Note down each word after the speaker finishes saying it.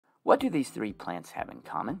What do these three plants have in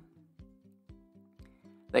common?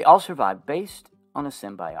 They all survive based on a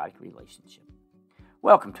symbiotic relationship.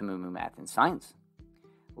 Welcome to MooMooMath and Science.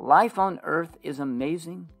 Life on Earth is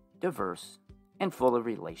amazing, diverse, and full of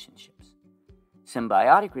relationships.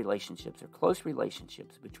 Symbiotic relationships are close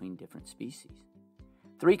relationships between different species.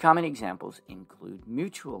 Three common examples include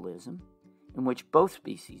mutualism, in which both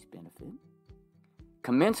species benefit;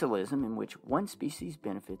 commensalism, in which one species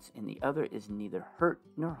benefits and the other is neither hurt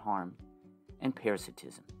nor harmed; and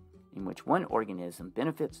parasitism, in which one organism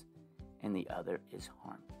benefits and the other is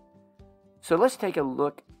harmed. So let's take a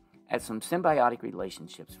look at some symbiotic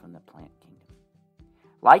relationships from the plant kingdom.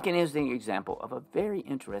 Lichen is the example of a very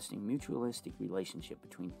interesting mutualistic relationship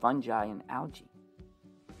between fungi and algae.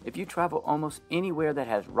 If you travel almost anywhere that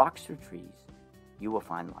has rocks or trees, you will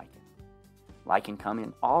find lichen. Lichen come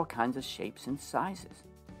in all kinds of shapes and sizes.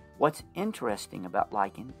 What's interesting about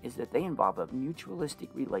lichen is that they involve a mutualistic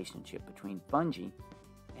relationship between fungi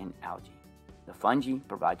and algae. The fungi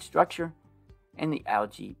provide structure, and the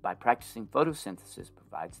algae, by practicing photosynthesis,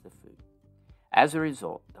 provides the food. As a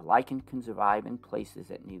result, the lichen can survive in places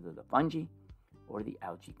that neither the fungi or the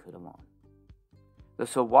algae could alone. The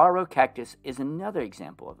Saguaro cactus is another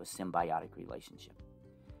example of a symbiotic relationship.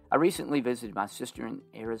 I recently visited my sister in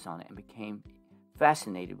Arizona and became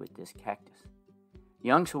fascinated with this cactus.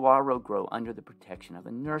 Young saguaro grow under the protection of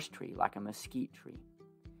a nurse tree like a mesquite tree.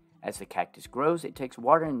 As the cactus grows, it takes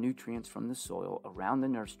water and nutrients from the soil around the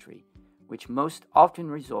nurse tree, which most often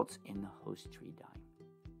results in the host tree dying.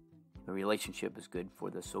 The relationship is good for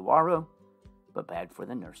the saguaro, but bad for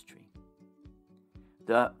the nurse tree.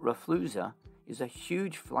 The Rufllesia is a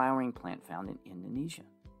huge flowering plant found in Indonesia.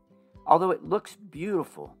 Although it looks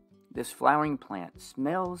beautiful, this flowering plant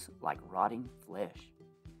smells like rotting flesh.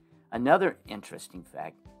 Another interesting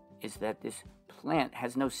fact is that this plant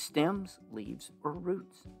has no stems, leaves, or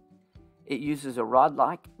roots. It uses a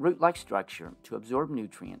root-like structure to absorb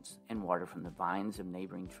nutrients and water from the vines of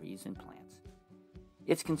neighboring trees and plants.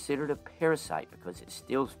 It's considered a parasite because it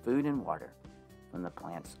steals food and water from the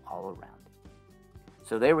plants all around it.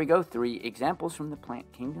 So there we go, 3 examples from the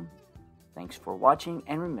plant kingdom. Thanks for watching,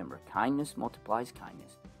 and remember, kindness multiplies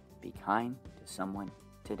kindness. Be kind to someone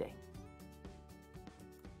today.